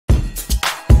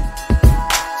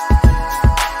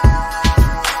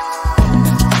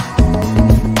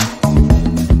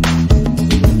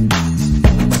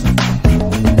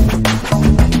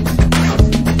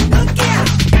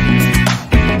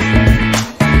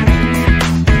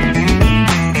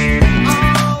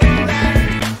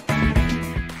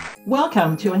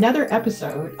Welcome to another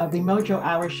episode of the Mojo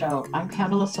Hour Show. I'm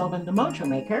Pamela Sylvan, the Mojo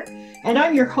Maker, and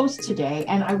I'm your host today,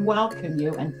 and I welcome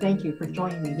you and thank you for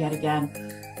joining me yet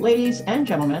again. Ladies and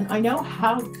gentlemen, I know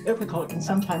how difficult it can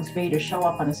sometimes be to show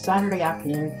up on a Saturday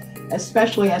afternoon,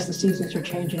 especially as the seasons are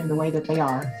changing in the way that they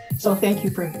are. So thank you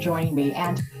for joining me.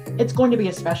 And it's going to be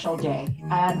a special day,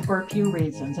 and for a few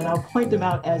reasons, and I'll point them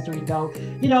out as we go.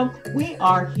 You know, we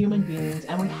are human beings,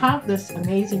 and we have this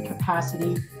amazing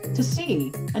capacity to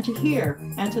see and to hear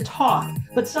and to talk.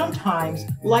 But sometimes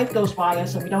life goes by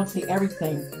us and we don't see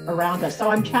everything around us. So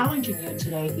I'm challenging you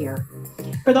today here.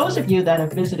 For those of you that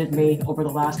have visited me over the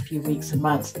last few weeks and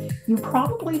months, you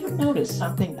probably have noticed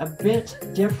something a bit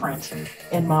different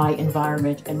in my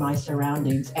environment and my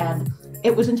surroundings. And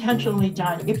it was intentionally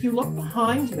done. If you look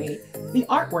behind me, the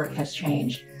artwork has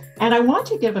changed. And I want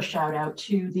to give a shout out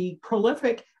to the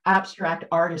prolific abstract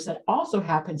artist that also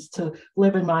happens to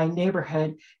live in my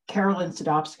neighborhood, Carolyn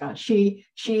Sadowska.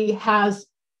 She has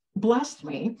blessed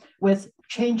me with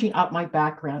changing up my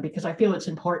background because I feel it's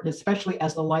important, especially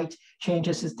as the light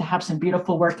changes, is to have some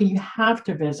beautiful work, and you have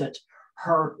to visit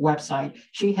her website.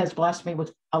 She has blessed me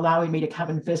with allowing me to come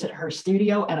and visit her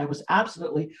studio, and I was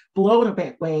absolutely blown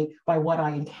away by what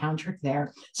I encountered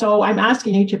there. So I'm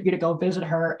asking each of you to go visit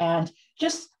her and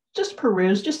just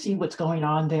peruse, just see what's going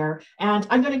on there. And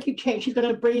I'm going to keep changing. She's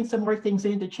going to bring some more things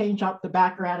in to change up the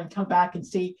background and come back and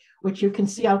see what you can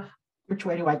see. Which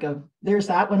way do I go? There's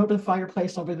that one over the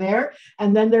fireplace over there.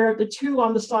 And then there are the two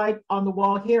on the side on the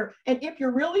wall here. And if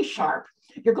you're really sharp,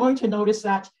 you're going to notice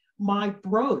that my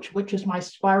brooch, which is my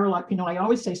spiral up, I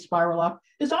always say spiral up,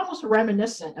 is almost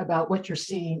reminiscent about what you're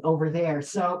seeing over there.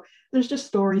 So there's just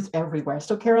stories everywhere.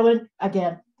 So Carolyn,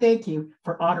 again, thank you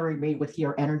for honoring me with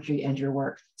your energy and your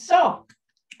work. So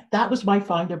that was my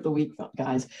find of the week,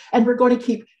 guys. And we're going to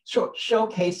keep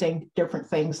showcasing different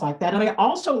things like that. And I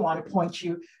also want to point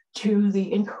you to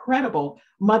the incredible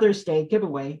Mother's Day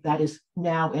giveaway that is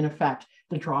now in effect.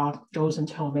 The draw goes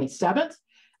until May 7th,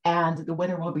 and the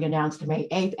winner will be announced May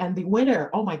 8th. And the winner,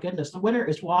 oh my goodness, the winner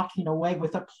is walking away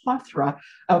with a plethora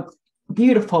of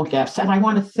beautiful gifts. And I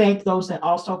want to thank those that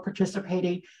also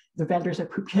participating, the vendors that are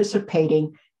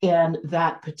participating in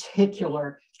that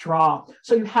particular draw.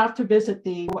 So you have to visit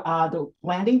the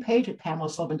landing page at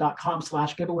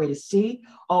pamelasullivan.com/giveaway to see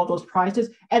all those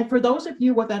prizes. And for those of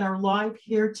you that are live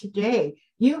here today,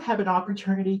 you have an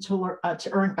opportunity to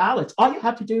earn ballots. All you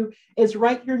have to do is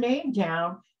write your name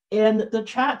down in the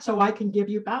chat so I can give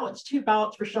you ballots. 2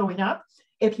 ballots for showing up.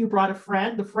 If you brought a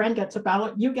friend, the friend gets a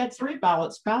ballot, you get 3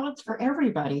 ballots for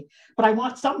everybody. But I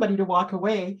want somebody to walk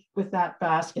away with that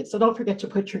basket. So don't forget to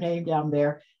put your name down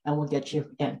there and we'll get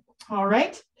you in. All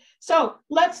right. So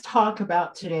let's talk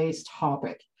about today's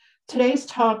topic. Today's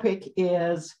topic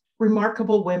is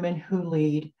remarkable women who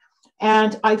lead.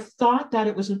 And I thought that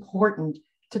it was important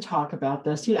to talk about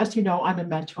this. As you know, I'm a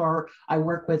mentor. I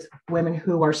work with women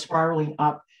who are spiraling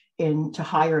up into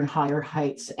higher and higher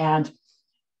heights. And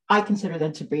I consider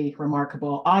them to be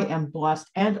remarkable. I am blessed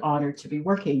and honored to be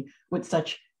working with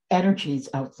such energies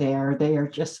out there. They are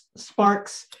just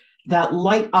sparks that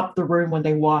light up the room when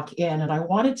they walk in. And I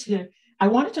wanted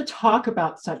to talk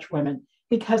about such women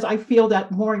because I feel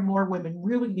that more and more women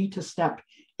really need to step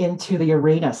into the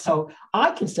arena. So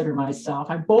I'm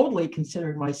boldly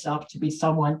considering myself to be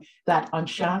someone that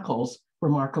unshackles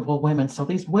remarkable women. So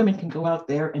these women can go out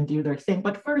there and do their thing.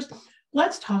 But first,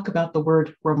 let's talk about the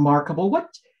word remarkable. What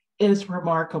is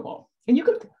remarkable? And you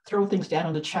can throw things down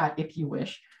in the chat if you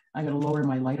wish. I'm going to lower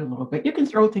my light a little bit. You can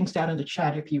throw things down in the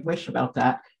chat if you wish about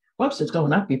that. Whoops, it's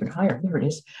going up even higher. There it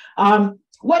is.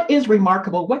 What is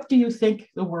remarkable? What do you think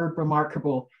the word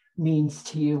remarkable means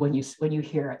to you when you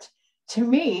hear it? To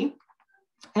me,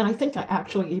 and I think I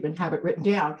actually even have it written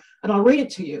down, and I'll read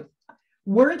it to you.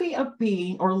 Worthy of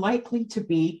being or likely to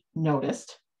be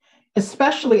noticed,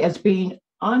 especially as being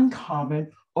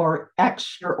uncommon or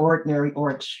extraordinary or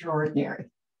extraordinary.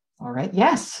 All right.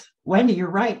 Yes, Wendy,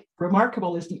 you're right.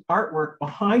 Remarkable is the artwork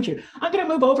behind you. I'm going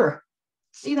to move over.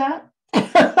 See that?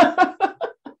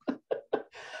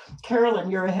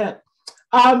 Carolyn, you're a hit.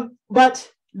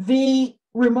 But the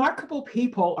remarkable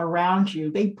people around you,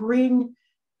 they bring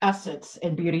essence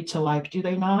and beauty to life, do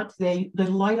they not? They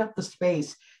light up the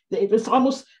space. It's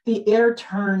almost the air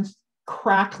turns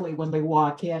crackly when they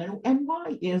walk in. And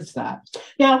why is that?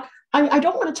 Now, I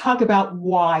don't want to talk about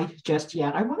why just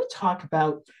yet. I want to talk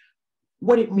about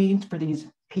what it means for these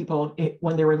people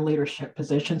when they're in leadership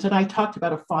positions. And I talked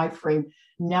about a 5-frame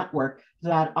network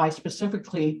that I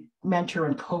specifically mentor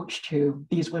and coach to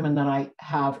these women that I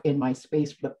have in my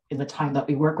space in the time that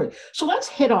we work with. So let's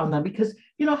hit on them because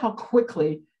you know how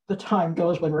quickly the time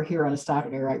goes when we're here on a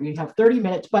Saturday, right? We have 30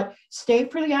 minutes, but stay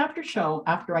for the after show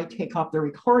after I take off the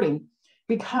recording,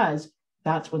 because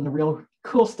that's when the real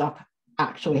cool stuff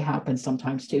actually happens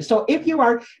sometimes too. So if you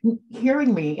are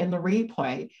hearing me in the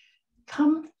replay,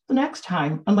 come the next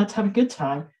time and let's have a good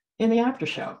time in the after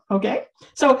show. Okay.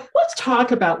 So let's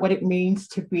talk about what it means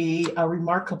to be a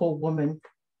remarkable woman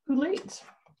who leads.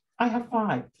 I have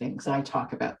 5 things I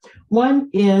talk about. One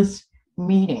is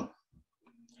meaning.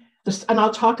 And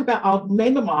I'll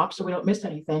name them off so we don't miss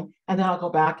anything. And then I'll go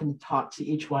back and talk to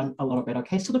each one a little bit.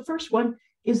 Okay. So the first one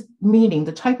is meaning,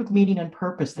 the type of meaning and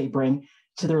purpose they bring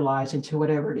to their lives and to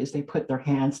whatever it is they put their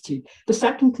hands to. The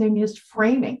second thing is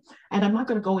framing. And I'm not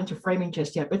going to go into framing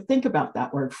just yet, but think about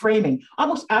that word, framing.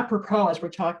 Almost apropos as we're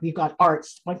talking, we've got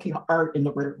arts, funky art in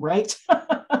the word, right?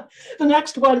 The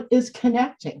next one is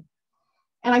connecting.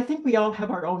 And I think we all have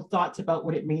our own thoughts about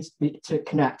what it means to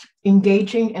connect,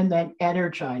 engaging, and then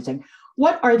energizing.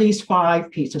 What are these 5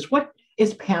 pieces? What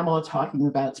is Pamela talking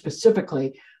about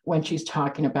specifically when she's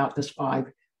talking about this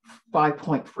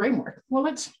five-point framework? Well,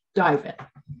 let's dive in.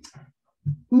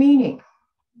 Meaning.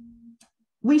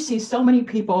 We see so many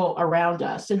people around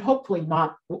us, and hopefully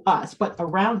not us, but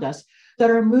around us, that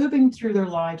are moving through their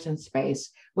lives in space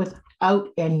without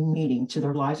any meaning to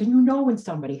their lives. And you know when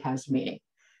somebody has meaning.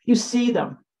 You see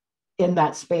them in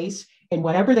that space, and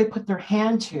whatever they put their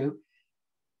hand to,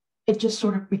 it just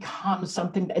sort of becomes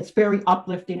something that's very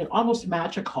uplifting and almost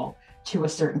magical to a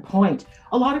certain point.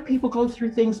 A lot of people go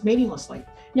through things meaninglessly.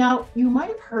 Now, you might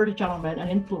have heard a gentleman,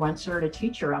 an influencer and a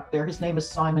teacher up there. His name is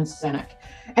Simon Sinek.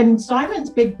 And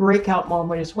Simon's big breakout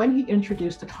moment is when he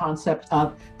introduced the concept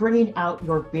of bringing out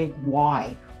your big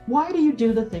why. Why do you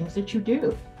do the things that you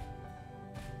do?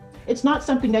 It's not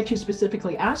something that you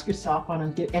specifically ask yourself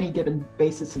on any given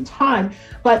basis in time,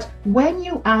 but when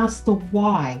you ask the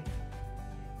why,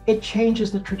 it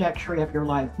changes the trajectory of your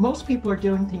life. Most people are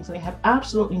doing things and they have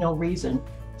absolutely no reason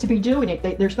to be doing it.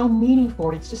 There's no meaning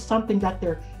for it. It's just something that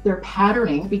they're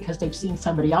patterning because they've seen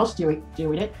somebody else doing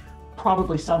it,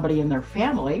 probably somebody in their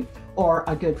family or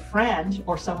a good friend,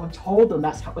 or someone told them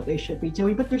that's what they should be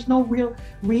doing, but there's no real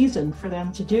reason for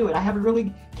them to do it. I have a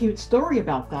really cute story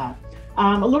about that.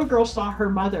 A little girl saw her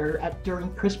mother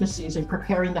during Christmas season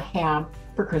preparing the ham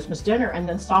for Christmas dinner, and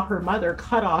then saw her mother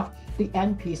cut off the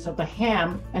end piece of the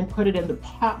ham and put it in the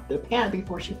pan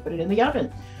before she put it in the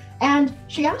oven. And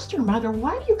she asked her mother,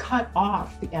 "Why do you cut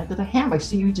off the end of the ham? I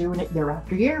see you doing it year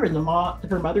after year." And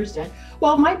her mother said,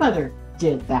 "Well, my mother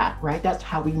did that, right? That's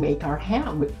how we make our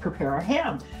ham, we prepare our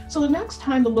ham." So the next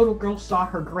time the little girl saw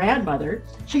her grandmother,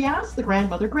 she asked the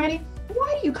grandmother, "Granny,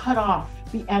 why do you cut off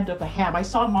the end of the ham? I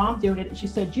saw Mom doing it and she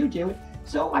said you do it.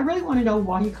 So I really want to know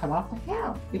why you cut off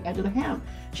the end of the ham."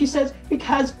 She says,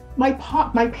 "Because my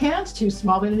pan's too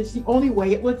small and it's the only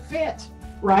way it would fit."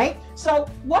 Right? So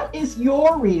what is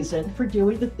your reason for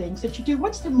doing the things that you do?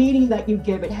 What's the meaning that you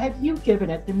give it? Have you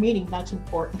given it the meaning that's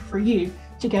important for you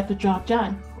to get the job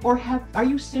done? Or are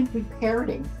you simply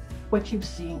parroting what you've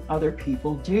seen other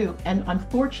people do? And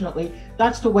unfortunately,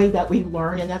 that's the way that we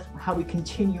learn, and that's how we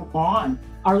continue on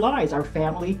our lives. Our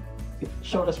family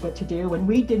showed us what to do, and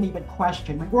we didn't even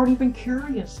question. We weren't even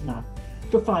curious enough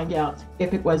to find out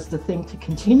if it was the thing to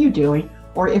continue doing,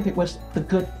 or if it was a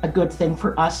good thing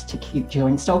for us to keep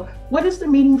doing. So what is the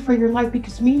meaning for your life?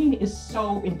 Because meaning is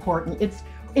so important.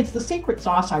 It's the secret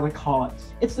sauce, I would call it.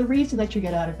 It's the reason that you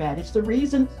get out of bed. It's the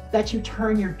reason that you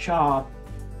turn your job,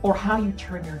 or how you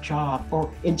turn your job or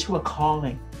into a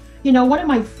calling. You know, one of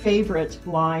my favorite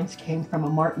lines came from a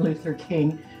Martin Luther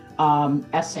King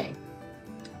essay.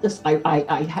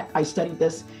 I studied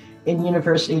this in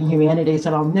University in Humanities,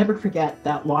 and I'll never forget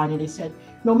that line. And he said,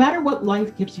 "No matter what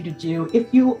life gives you to do,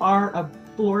 if you are a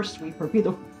floor sweeper, be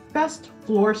the best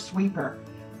floor sweeper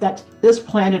that this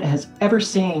planet has ever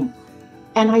seen."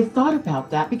 And I thought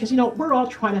about that because, you know, we're all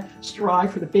trying to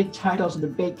strive for the big titles and the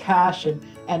big cash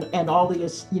and all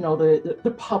these, you know,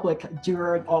 the public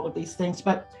doer and all of these things.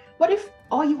 But what if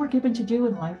all you were given to do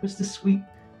in life was to sweep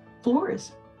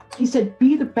floors? He said,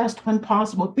 be the best one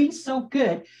possible. Be so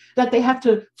good that they have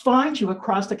to find you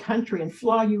across the country and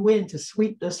fly you in to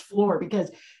sweep this floor,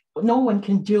 because no one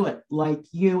can do it like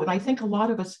you. And I think a lot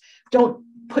of us don't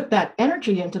put that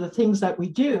energy into the things that we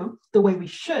do the way we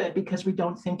should, because we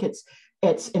don't think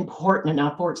it's important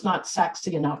enough, or it's not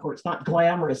sexy enough, or it's not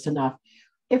glamorous enough.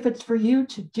 If it's for you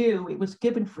to do, it was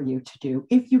given for you to do.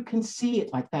 If you can see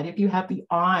it like that, if you have the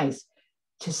eyes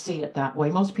to see it that way.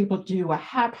 Most people do a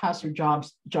haphazard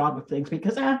job of things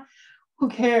because, who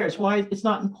cares? Why? It's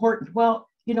not important. Well,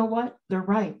 you know what? They're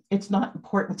right. It's not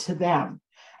important to them.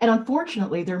 And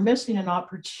unfortunately, they're missing an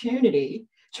opportunity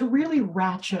to really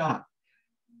ratchet up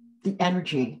the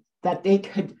energy that they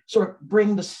could sort of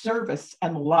bring the service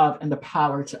and the love and the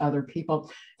power to other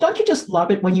people. Don't you just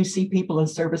love it when you see people in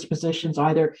service positions,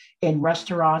 either in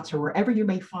restaurants or wherever you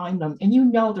may find them, and you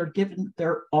know they're giving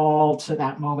their all to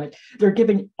that moment. They're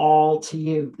giving all to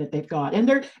you that they've got.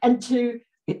 And to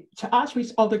us,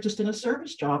 they're just in a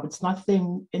service job. It's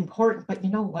nothing important. But you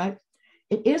know what?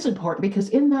 It is important, because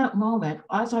in that moment,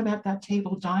 as I'm at that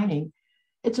table dining,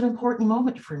 it's an important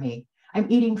moment for me. I'm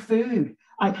eating food.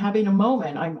 I'm having a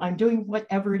moment. I'm doing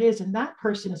whatever it is. And that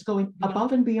person is going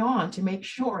above and beyond to make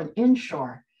sure and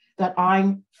ensure that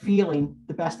I'm feeling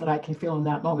the best that I can feel in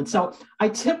that moment. So I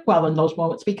tip well in those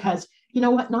moments, because you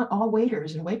know what? Not all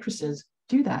waiters and waitresses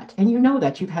do that. And you know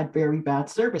that you've had very bad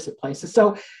service at places.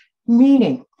 So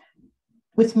meaning,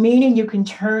 with meaning, you can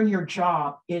turn your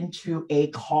job into a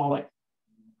calling.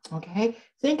 Okay,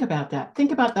 think about that.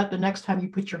 Think about that the next time you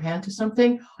put your hand to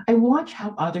something, and watch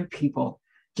how other people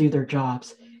do their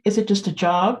jobs. Is it just a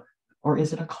job, or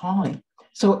is it a calling?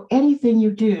 So anything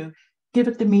you do, give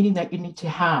it the meaning that you need to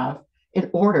have in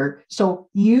order so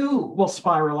you will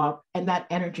spiral up, and that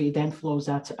energy then flows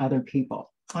out to other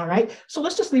people. All right, so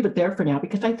let's just leave it there for now,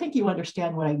 because I think you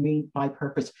understand what I mean by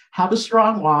purpose. Have a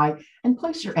strong why, and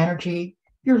place your energy,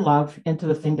 your love into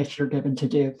the thing that you're given to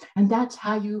do. And that's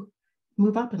how you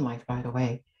move up in life, by the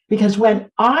way. Because when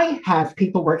I have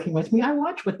people working with me, I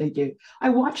watch what they do. I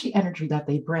watch the energy that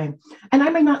they bring. And I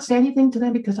may not say anything to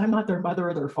them because I'm not their mother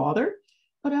or their father,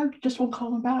 but I just won't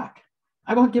call them back.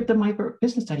 I won't give them my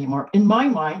business anymore. In my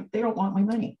mind, they don't want my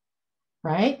money,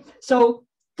 right? So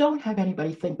don't have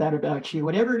anybody think that about you.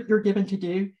 Whatever you're given to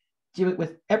do it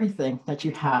with everything that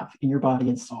you have in your body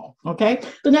and soul, okay?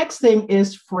 The next thing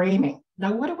is framing.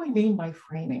 Now, what do I mean by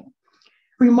framing?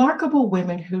 Remarkable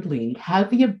women who lead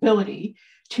have the ability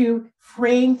to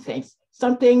frame things.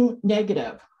 Something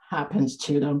negative happens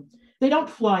to them. They don't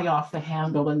fly off the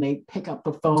handle and they pick up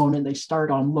the phone and they start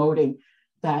unloading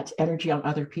that energy on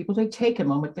other people. They take a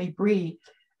moment, they breathe,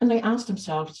 and they ask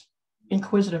themselves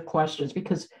inquisitive questions,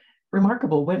 because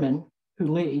remarkable women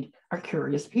who lead are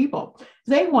curious people.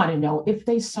 They want to know if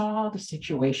they saw the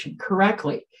situation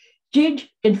correctly. Did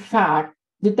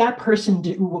that person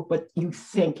do what you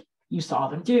think you saw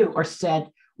them do, or said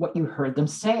what you heard them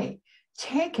say?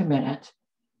 Take a minute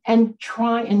and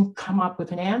try and come up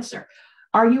with an answer.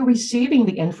 Are you receiving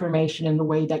the information in the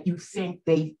way that you think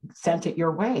they sent it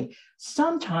your way?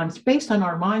 Sometimes, based on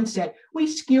our mindset, we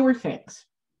skewer things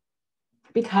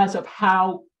because of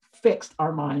how fixed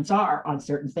our minds are on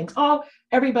certain things. Oh,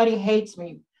 everybody hates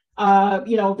me.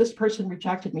 This person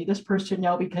rejected me. This person,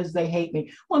 no, because they hate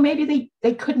me. Well, maybe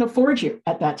they couldn't afford you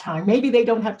at that time. Maybe they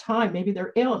don't have time. Maybe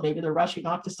they're ill. Maybe they're rushing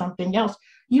off to something else.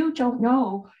 You don't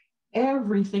know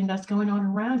everything that's going on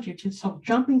around you. So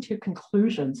jumping to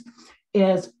conclusions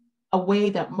is a way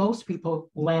that most people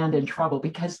land in trouble,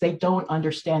 because they don't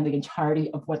understand the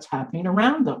entirety of what's happening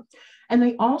around them. And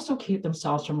they also keep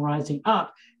themselves from rising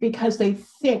up, because they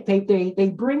think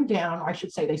they bring down, or I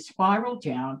should say, they spiral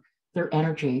down their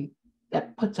energy.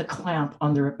 That puts a clamp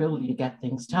on their ability to get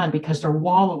things done, because they're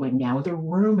wallowing now, they're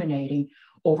ruminating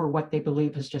over what they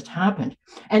believe has just happened.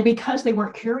 And because they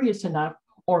weren't curious enough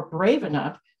or brave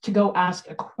enough to go ask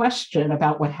a question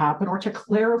about what happened, or to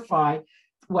clarify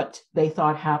what they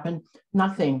thought happened,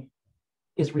 nothing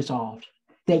is resolved.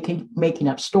 They can making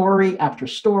up story after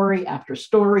story after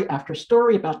story after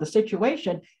story about the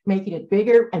situation, making it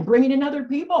bigger and bringing in other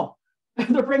people.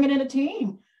 They're bringing in a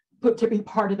team to be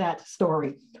part of that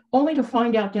story, only to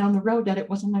find out down the road that it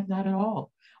wasn't like that at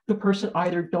all. The person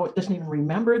either doesn't even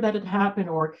remember that it happened,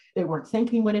 or they weren't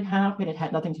thinking when it happened. It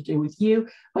had nothing to do with you,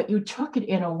 but you took it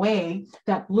in a way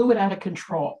that blew it out of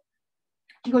control.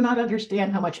 Do you not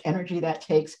understand how much energy that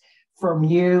takes from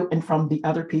you and from the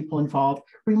other people involved?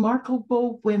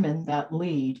 Remarkable women that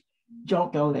lead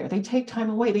don't go there. They take time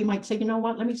away. They might say, you know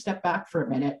what, let me step back for a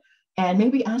minute and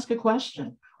maybe ask a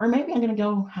question. Or maybe I'm going to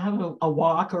go have a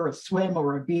walk or a swim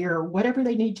or a beer, or whatever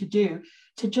they need to do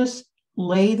to just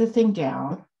lay the thing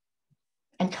down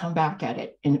and come back at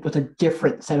it with a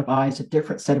different set of eyes, a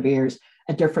different set of ears,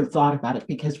 a different thought about it,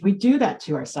 because we do that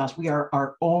to ourselves. We are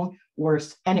our own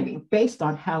worst enemy based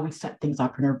on how we set things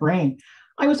up in our brain.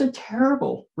 I was a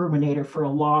terrible ruminator for a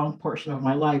long portion of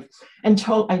my life,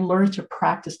 until I learned to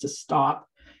practice to stop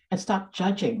and stop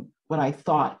judging what I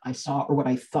thought I saw or what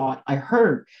I thought I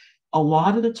heard. A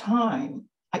lot of the time,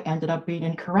 I ended up being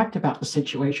incorrect about the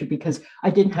situation, because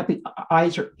I didn't have the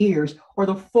eyes or ears or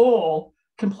the full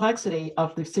complexity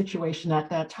of the situation at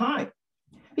that time,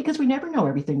 because we never know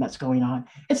everything that's going on.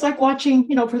 It's like watching,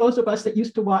 for those of us that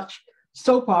used to watch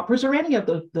soap operas or any of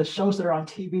the shows that are on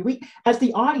TV, we, as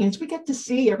the audience, we get to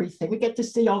see everything. We get to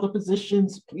see all the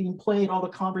positions being played, all the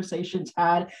conversations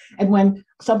had. And when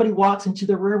somebody walks into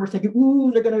the room, we're thinking,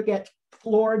 ooh, they're going to get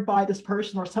floored by this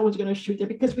person or someone's going to shoot them,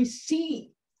 because we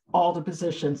see all the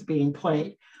positions being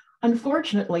played.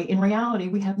 Unfortunately, in reality,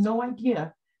 we have no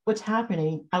idea what's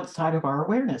happening outside of our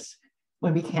awareness.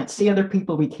 When we can't see other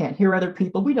people, we can't hear other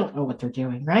people, we don't know what they're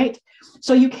doing, right?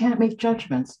 So you can't make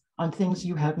judgments on things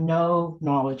you have no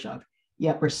knowledge of,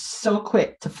 yet we're so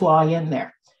quick to fly in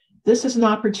there. This is an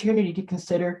opportunity to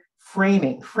consider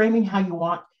framing how you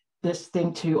want this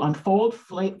thing to unfold,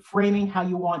 framing how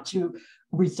you want to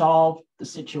resolve the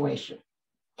situation.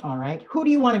 All right, who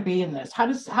do you want to be in this? How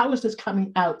is this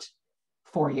coming out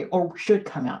for you, or should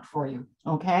come out for you?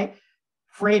 Okay,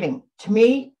 framing. To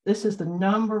me, this is the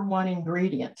number one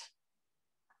ingredient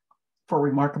for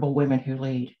remarkable women who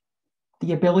lead: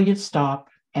 the ability to stop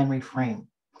and reframe.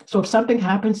 So if something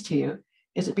happens to you,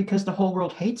 is it because the whole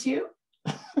world hates you?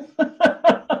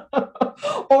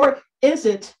 Or is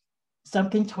it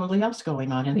something totally else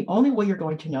going on? And the only way you're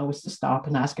going to know is to stop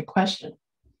and ask a question.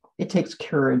 It takes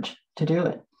courage to do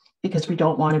it, because we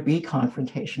don't want to be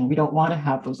confrontational. We don't want to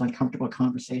have those uncomfortable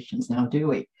conversations now, do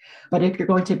we? But if you're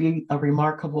going to be a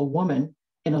remarkable woman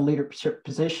in a leadership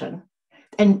position,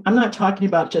 and I'm not talking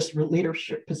about just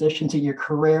leadership positions in your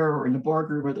career or in the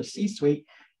boardroom or the C-suite,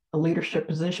 a leadership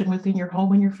position within your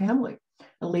home and your family,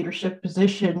 a leadership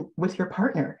position with your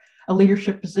partner, a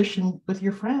leadership position with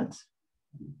your friends.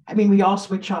 I mean, we all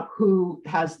switch up who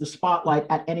has the spotlight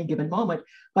at any given moment,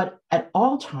 but at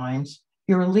all times,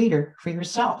 you're a leader for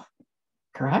yourself,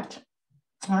 correct?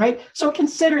 All right, so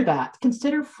consider that.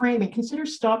 Consider framing, consider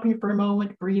stopping for a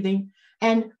moment, breathing,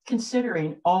 and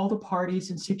considering all the parties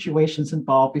and situations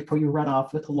involved before you run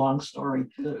off with a long story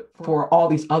for all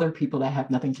these other people that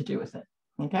have nothing to do with it,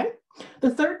 okay?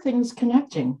 The third thing is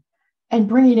connecting and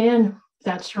bringing in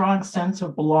that strong sense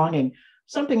of belonging.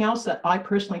 Something else that I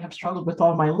personally have struggled with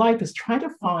all my life is trying to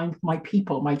find my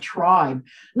people, my tribe,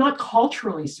 not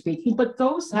culturally speaking, but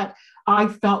those that I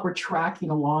felt were tracking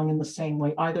along in the same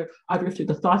way, either through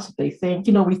the thoughts that they think.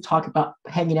 You know, we talk about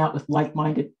hanging out with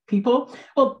like-minded people.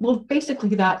 Well, basically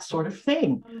that sort of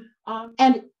thing.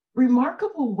 And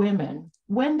remarkable women,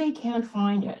 when they can't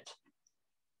find it,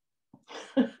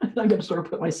 I'm going to sort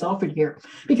of put myself in here,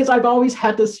 because I've always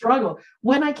had this struggle.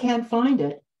 When I can't find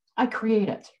it, I create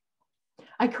it.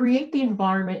 I create the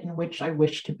environment in which I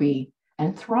wish to be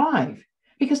and thrive,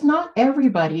 because not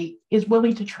everybody is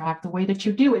willing to track the way that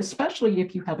you do, especially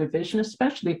if you have a vision,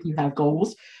 especially if you have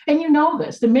goals. And you know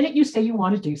this, the minute you say you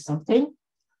want to do something,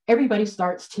 everybody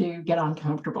starts to get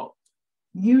uncomfortable.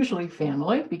 Usually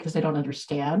family, because they don't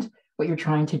understand what you're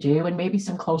trying to do, and maybe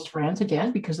some close friends,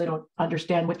 again, because they don't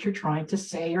understand what you're trying to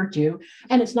say or do,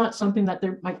 and it's not something that they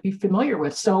might be familiar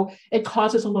with. So it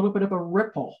causes a little bit of a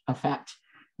ripple effect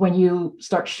when you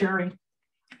start sharing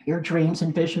your dreams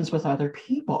and visions with other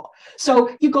people.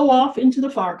 So you go off into the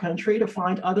far country to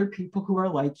find other people who are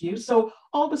like you. So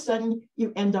all of a sudden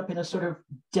you end up in a sort of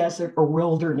desert or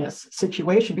wilderness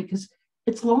situation, because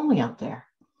it's lonely out there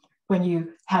when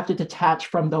you have to detach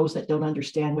from those that don't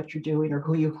understand what you're doing or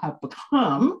who you have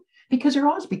become, because you're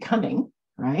always becoming,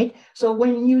 right? So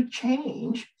when you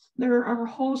change, there are a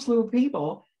whole slew of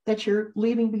people that you're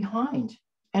leaving behind,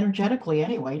 energetically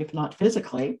anyway, if not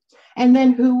physically. And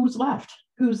then who's left?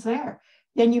 Who's there?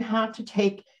 Then you have to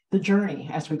take the journey,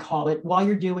 as we call it, while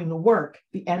you're doing the work,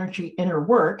 the energy inner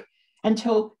work,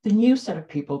 until the new set of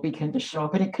people begin to show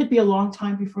up. And it could be a long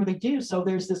time before they do. So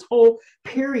there's this whole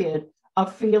period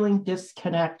of feeling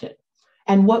disconnected.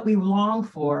 And what we long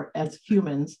for as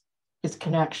humans is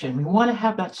connection. We want to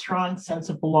have that strong sense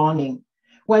of belonging.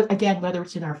 Well, again, whether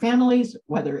it's in our families,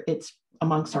 whether it's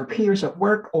amongst our peers at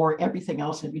work, or everything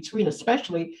else in between,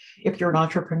 especially if you're an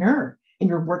entrepreneur and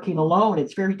you're working alone,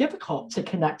 it's very difficult to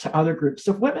connect to other groups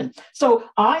of women. So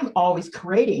I'm always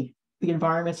creating the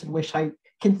environments in which I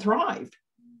can thrive,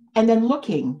 and then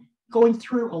going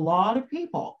through a lot of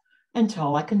people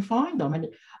until I can find them. And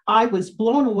I was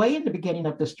blown away in the beginning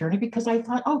of this journey, because I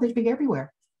thought, oh, they'd be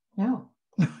everywhere. No,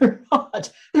 they're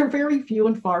not. They're very few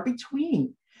and far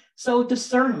between. So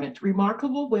discernment,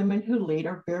 remarkable women who lead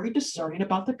are very discerning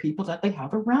about the people that they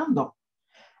have around them.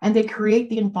 And they create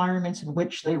the environments in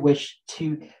which they wish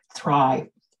to thrive.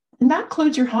 And that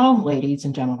includes your home, ladies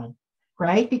and gentlemen,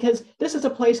 right? Because this is a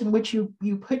place in which you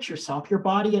put yourself, your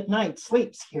body at night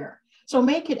sleeps here. So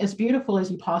make it as beautiful as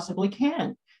you possibly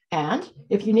can. And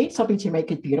if you need something to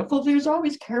make it beautiful, there's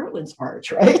always Carolyn's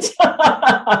Arch, right?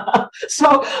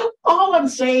 So all I'm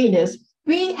saying is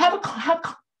we have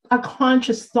a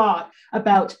conscious thought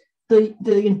about the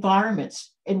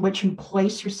environments in which you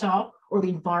place yourself, or the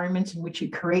environments in which you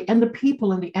create and the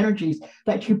people and the energies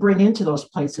that you bring into those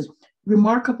places.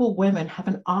 Remarkable women have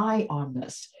an eye on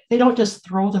this. They don't just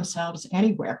throw themselves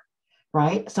anywhere,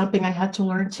 right? Something I had to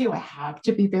learn too. I have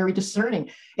to be very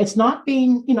discerning. It's not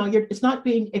being, it's not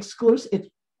being exclusive.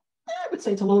 I would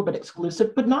say it's a little bit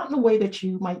exclusive, but not in a way that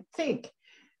you might think.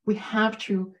 We have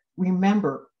to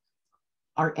remember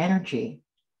our energy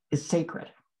is sacred.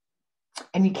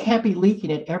 And you can't be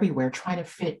leaking it everywhere, trying to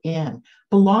fit in.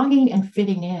 Belonging and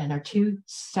fitting in are two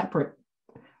separate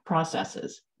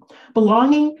processes.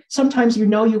 Belonging, sometimes you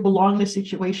belong in a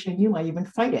situation and you might even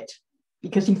fight it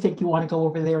because you think you want to go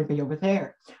over there and be over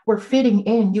there. Where fitting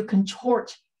in, you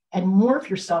contort and morph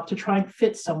yourself to try and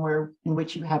fit somewhere in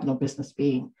which you have no business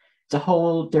being. It's a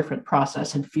whole different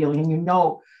process and feeling, and you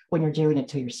know when you're doing it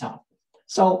to yourself.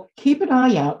 So keep an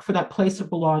eye out for that place of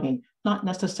belonging, not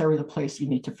necessarily the place you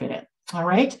need to fit in. All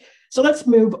right. So let's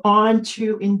move on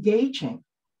to engaging.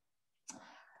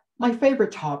 My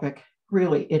favorite topic,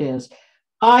 really, it is.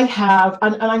 I have,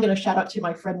 and I'm going to shout out to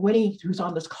my friend Winnie, who's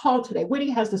on this call today. Winnie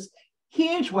has this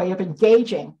huge way of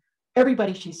engaging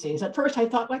everybody she sees. At first, I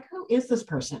thought, like, who is this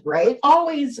person, right?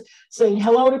 Always saying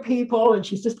hello to people, and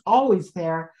she's just always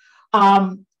there.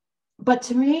 But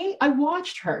to me, I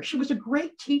watched her. She was a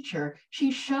great teacher.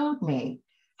 She showed me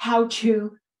how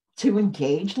to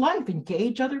engage life,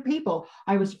 engage other people.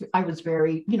 I was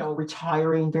very,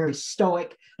 retiring, very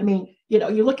stoic. I mean,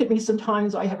 you look at me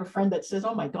sometimes, I have a friend that says,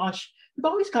 oh my gosh, you've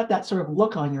always got that sort of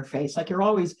look on your face, like you're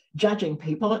always judging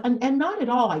people. And not at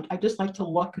all. I just like to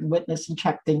look and witness and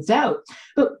check things out.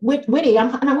 But with Winnie,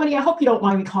 Winnie, I hope you don't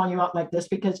mind me calling you out like this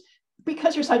because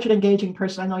you're such an engaging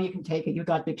person. I know you can take it. You've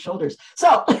got big shoulders.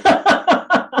 So,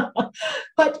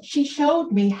 but she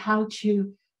showed me how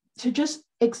to just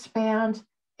expand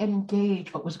and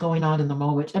engage what was going on in the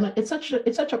moment. And it's such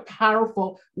a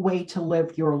powerful way to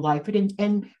live your life.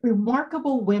 And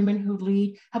remarkable women who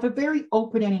lead have a very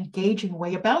open and engaging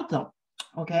way about them.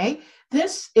 Okay.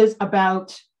 This is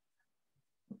about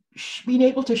being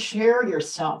able to share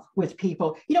yourself with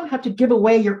people. You don't have to give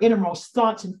away your innermost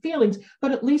thoughts and feelings,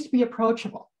 but at least be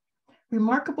approachable.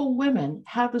 Remarkable women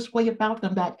have this way about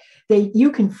them that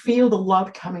you can feel the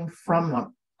love coming from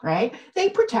them, right? They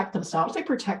protect themselves, they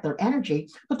protect their energy,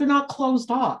 but they're not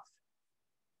closed off,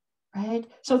 right?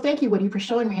 So thank you, Woody, for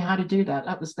showing me how to do that.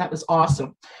 That was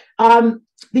awesome.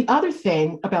 The other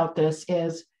thing about this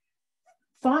is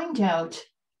find out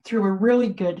through a really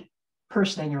good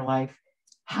person in your life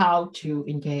how to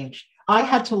engage. I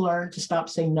had to learn to stop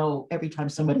saying no every time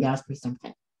somebody asked me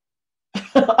something.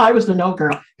 I was the no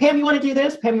girl. Pam, you want to do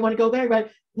this? Pam, you want to go there?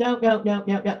 But no.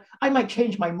 I might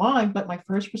change my mind, but my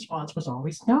first response was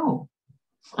always no.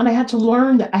 And I had to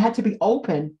learn that I had to be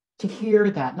open to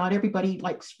hear that. Not everybody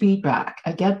likes feedback.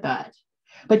 I get that.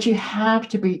 But you have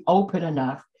to be open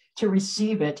enough to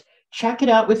receive it. Check it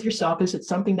out with yourself. Is it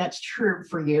something that's true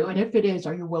for you? And if it is,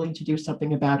 are you willing to do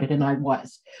something about it? And I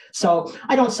was. So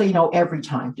I don't say no every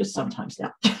time, just sometimes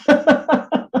now.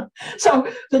 So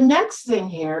the next thing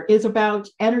here is about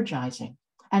energizing.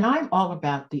 And I'm all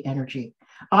about the energy.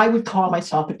 I would call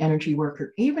myself an energy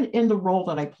worker. Even in the role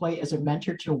that I play as a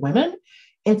mentor to women,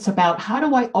 it's about how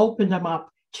do I open them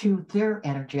up to their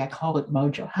energy? I call it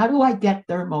mojo. How do I get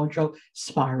their mojo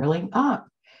spiraling up?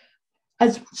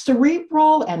 As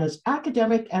cerebral and as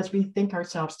academic as we think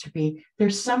ourselves to be,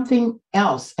 there's something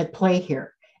else at play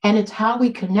here. And it's how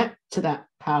we connect to that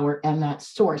power and that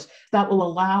source that will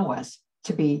allow us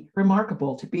to be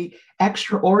remarkable, to be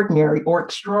extraordinary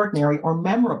or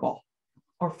memorable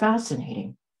or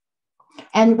fascinating.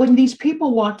 And when these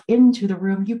people walk into the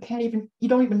room, you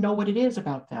don't even know what it is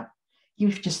about them. You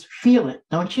just feel it,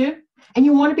 don't you? And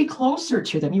you want to be closer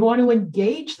to them. You want to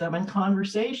engage them in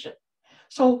conversation.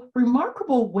 So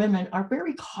remarkable women are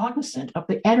very cognizant of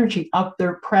the energy of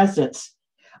their presence.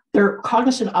 They're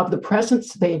cognizant of the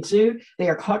presence they exude. They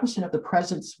are cognizant of the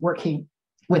presence working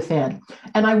within.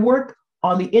 And I work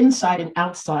on the inside and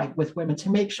outside with women to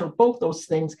make sure both those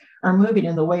things are moving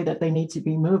in the way that they need to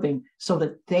be moving so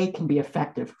that they can be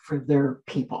effective for their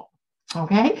people.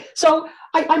 Okay, so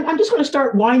I'm just going to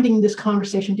start winding this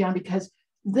conversation down because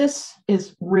this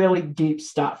is really deep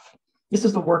stuff. This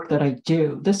is the work that I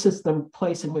do. This is the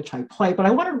place in which I play. But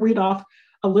I want to read off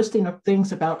a listing of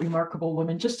things about remarkable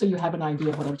women, just so you have an idea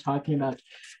of what I'm talking about.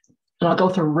 And I'll go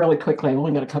through really quickly. I've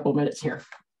only got a couple minutes here.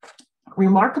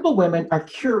 Remarkable women are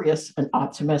curious and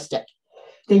optimistic.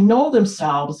 They know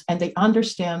themselves and they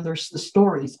understand the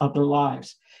stories of their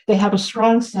lives. They have a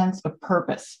strong sense of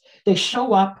purpose. They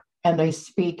show up and they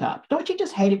speak up. Don't you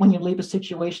just hate it when you leave a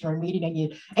situation or a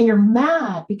meeting and you're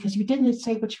mad because you didn't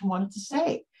say what you wanted to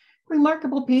say?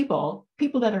 Remarkable people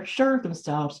that are sure of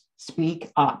themselves,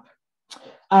 speak up.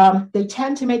 They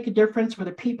tend to make a difference for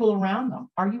the people around them.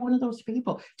 Are you one of those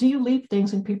people? Do you leave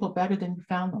things and people better than you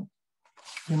found them?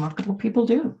 Remarkable people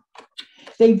do.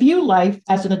 They view life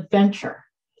as an adventure.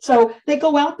 So they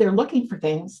go out there looking for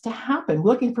things to happen,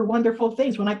 looking for wonderful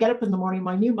things. When I get up in the morning,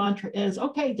 my new mantra is,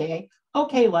 okay, day,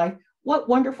 okay, life, what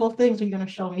wonderful things are you going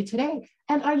to show me today?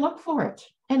 And I look for it,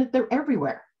 and they're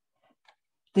everywhere.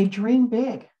 They dream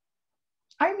big.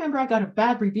 I remember I got a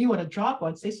bad review on a job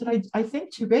once. They said, I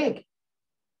think too big.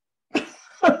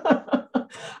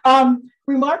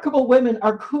 Remarkable women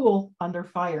are cool under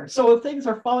fire. So if things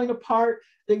are falling apart,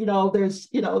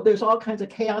 there's all kinds of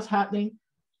chaos happening,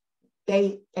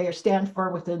 they stand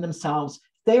firm within themselves.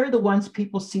 They are the ones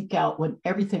people seek out when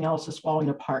everything else is falling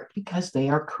apart because they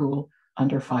are cool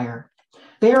under fire.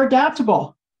 They are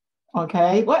adaptable.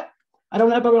 Okay, what? I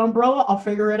don't have an umbrella, I'll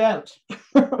figure it out.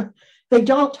 They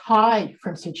don't hide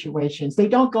from situations. They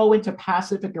don't go into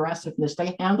passive aggressiveness.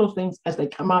 They handle things as they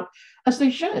come up, as they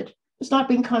should. It's not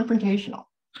being confrontational.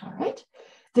 All right.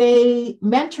 They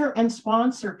mentor and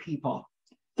sponsor people.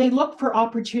 They look for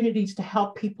opportunities to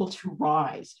help people to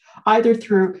rise, either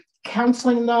through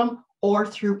counseling them or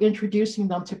through introducing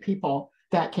them to people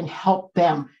that can help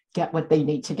them get what they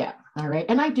need to get. All right.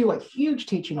 And I do a huge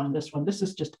teaching on this one. This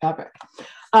is just epic.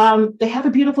 They have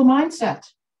a beautiful mindset.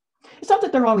 It's not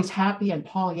that they're always happy and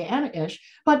Pollyanna-ish,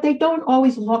 but they don't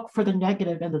always look for the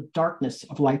negative and the darkness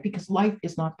of life, because life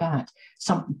is not that.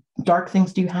 Some dark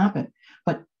things do happen,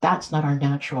 but that's not our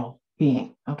natural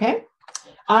being. Okay.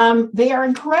 They are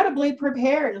incredibly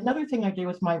prepared. Another thing I do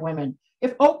with my women,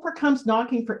 if Oprah comes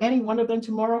knocking for any one of them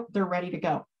tomorrow, they're ready to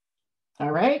go.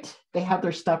 All right. They have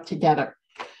their stuff together.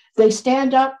 They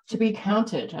stand up to be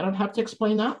counted. I don't have to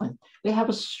explain that one. They have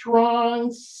a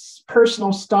strong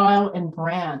personal style and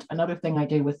brand. Another thing I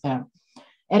do with them.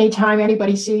 Anytime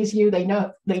anybody sees you, they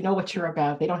know what you're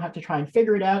about. They don't have to try and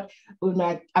figure it out.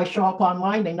 When I show up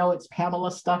online, they know it's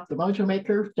Pamela Stuff, the Mojo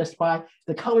Maker, just by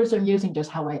the colors I'm using, just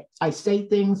how I say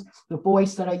things, the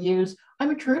voice that I use. I'm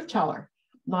a truth teller.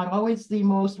 Not always the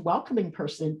most welcoming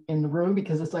person in the room,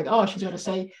 because it's like, oh, she's going to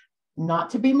say not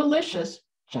to be malicious,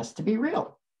 just to be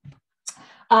real.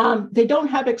 They don't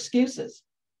have excuses.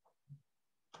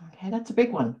 Okay, that's a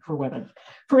big one for women.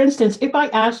 For instance, if I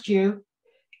asked you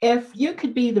if you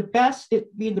could be the best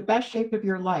shape of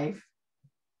your life,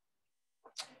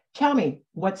 tell me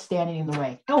what's standing in the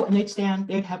way. Oh, and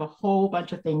they'd have a whole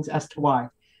bunch of things as to why,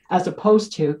 as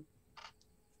opposed to,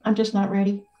 I'm just not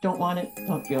ready, don't want it,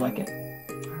 don't feel like it.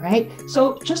 All right.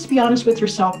 So just be honest with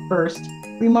yourself first.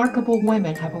 Remarkable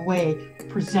women have a way of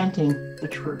presenting the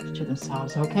truth to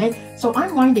themselves. Okay. So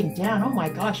I'm winding down. Oh my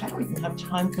gosh, I don't even have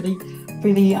time for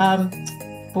the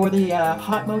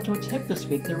hot mojo tip this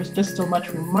week. There was just so much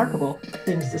remarkable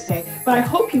things to say, but I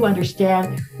hope you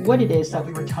understand what it is that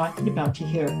we were talking about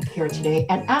here today.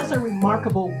 And as a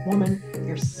remarkable woman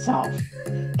yourself,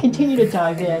 continue to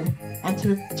dive in and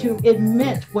to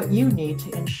admit what you need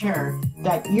to ensure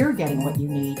that you're getting what you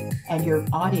need and your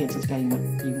audience is getting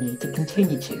what you need to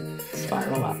continue to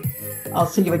spiral up. I'll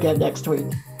see you again next week.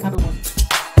 Have a wonderful